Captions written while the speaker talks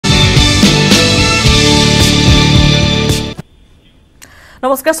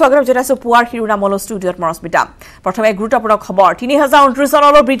নমস্কাৰ স্বাগতম জনাইছো পুৱাৰ হিৰুনামল ষ্টুডিঅত মৰস্মিতা প্ৰথমে গুৰুত্বপূৰ্ণ খবৰ 3029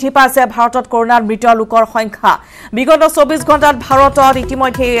 জনলৈ বৃদ্ধি পাইছে ভাৰতত কৰোনাৰ মৃত লোকৰ সংখ্যা বিগত 24 ঘণ্টাত ভাৰতত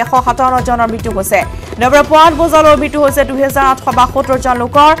ইতিমধ্যে 157 জনৰ মৃত্যু হৈছে নৱেম্বৰ 5 বজালৈ মৃত্যু হৈছে 2872 জন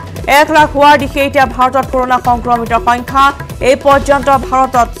লোকৰ 1 লাখ হোৱাৰ দিশে এতিয়া ভাৰতত কৰোনা সংক্ৰমিতৰ সংখ্যা এই পৰ্যন্ত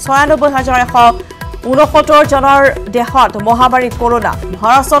ভাৰতত 96169 জনৰ দেহত মহামাৰী কৰোনা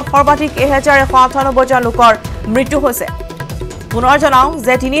ভাৰতত সৰ্বাধিক 1198 জন লোকৰ মৃত্যু হৈছে পুনৰ জনাও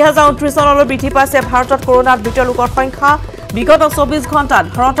যে 3029 জনলৈ বৃদ্ধি পাইছে ভাৰতত কৰোনাত মৃত লোকৰ সংখ্যা বিগত 24 ঘণ্টাত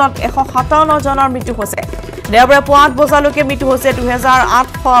ভাৰতত 157 জনৰ মৃত্যু হৈছে নৱেম্বৰ 5 বজালৈকে মৃত্যু হৈছে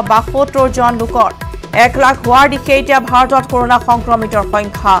 2872 জন লোকৰ 1 লাখ হোৱাৰ দিশে এতিয়া ভাৰতত কৰোনা সংক্ৰমিতৰ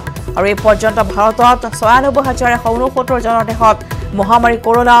সংখ্যা আৰু এই পৰ্যন্ত ভাৰতত 96169 জনৰ দেহত মহামাৰী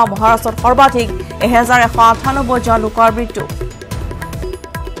কৰোনা মহাৰাষ্ট্ৰত সৰ্বাধিক 1198 জন লোকৰ মৃত্যু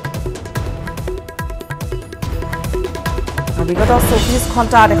বিগত 24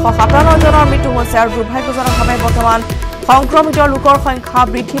 ঘণ্টাত 157 জনৰ মৃত্যু হৈছে আৰু দুৰ্ভাগ্যজনকভাৱে বৰ্তমান সংক্ৰমিত লোকৰ সংখ্যা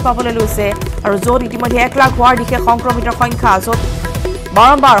বৃদ্ধি পাবলৈ লৈছে আৰু য'ত ইতিমধ্যে 1 লাখ হোৱাৰ দিশে সংক্ৰমিতৰ সংখ্যা য'ত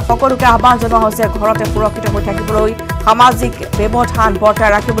বাৰম্বাৰ সকলোকে আহ্বান জনোৱা হৈছে ঘৰতে সুৰক্ষিত হৈ থাকিবলৈ সামাজিক ব্যৱধান বৰ্তাই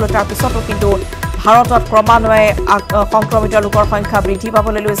ৰাখিবলৈ তাৰ পিছতো কিন্তু ভাৰতত ক্ৰমান্বয়ে সংক্ৰমিত লোকৰ সংখ্যা বৃদ্ধি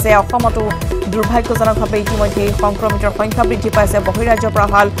পাবলৈ লৈছে অসমতো দুৰ্ভাগ্যজনকভাৱে ইতিমধ্যে সংক্ৰমিতৰ সংখ্যা বৃদ্ধি পাইছে বহিৰাজ্যৰ পৰা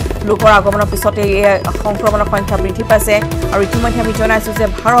ভাল লোকৰ আগমনৰ পিছতে এই সংক্ৰমণৰ সংখ্যা বৃদ্ধি পাইছে আৰু ইতিমধ্যে আমি জনাইছো যে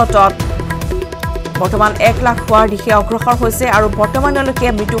ভাৰতত বৰ্তমান 1 লাখ হোৱাৰ দিশে অগ্ৰসৰ হৈছে আৰু বৰ্তমানলৈকে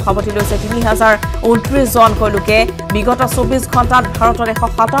মৃত্যু সাৱটি লৈছে 3029 জনকৈ লোকে বিগত 24 ঘণ্টাত ভাৰতত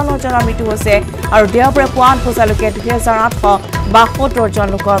 157 জনৰ মৃত্যু হৈছে আৰু দেওবাৰে 5 বজালৈকে 2872 জন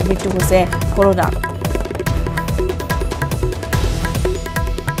লোকৰ মৃত্যু হৈছে কৰোনাত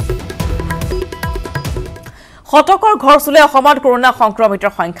শতকৰ ঘৰ চুলে অসমত কৰোনা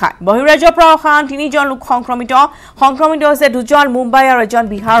সংক্ৰমিতৰ সংখ্যা বহিৰাজ্যৰ পৰা অহা 3 জন লোক সংক্ৰমিত হৈছে 2 জন মুম্বাই আৰু 1 জন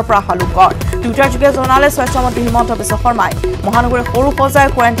বিহাৰৰ পৰা অহা লোকৰ টুইটাৰ যোগে জনালে স্বাস্থ্যমন্ত্ৰী হিমন্ত বিশ্ব শৰ্মাই মহানগৰীৰ সৰু সজাই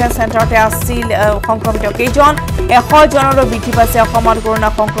কোৱাৰেণ্টাইন চেণ্টাৰতে আছিল সংক্ৰমিত কেইজন 100 জনলৈ বৃদ্ধি পাইছে অসমত কৰোনা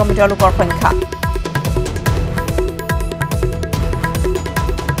সংক্ৰমিত লোকৰ সংখ্যা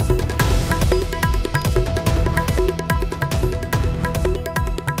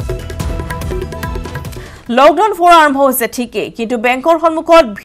লকডাউন 4 আৰম্ভ হৈছে ঠিকই কিন্তু বেংকৰ সন্মুখত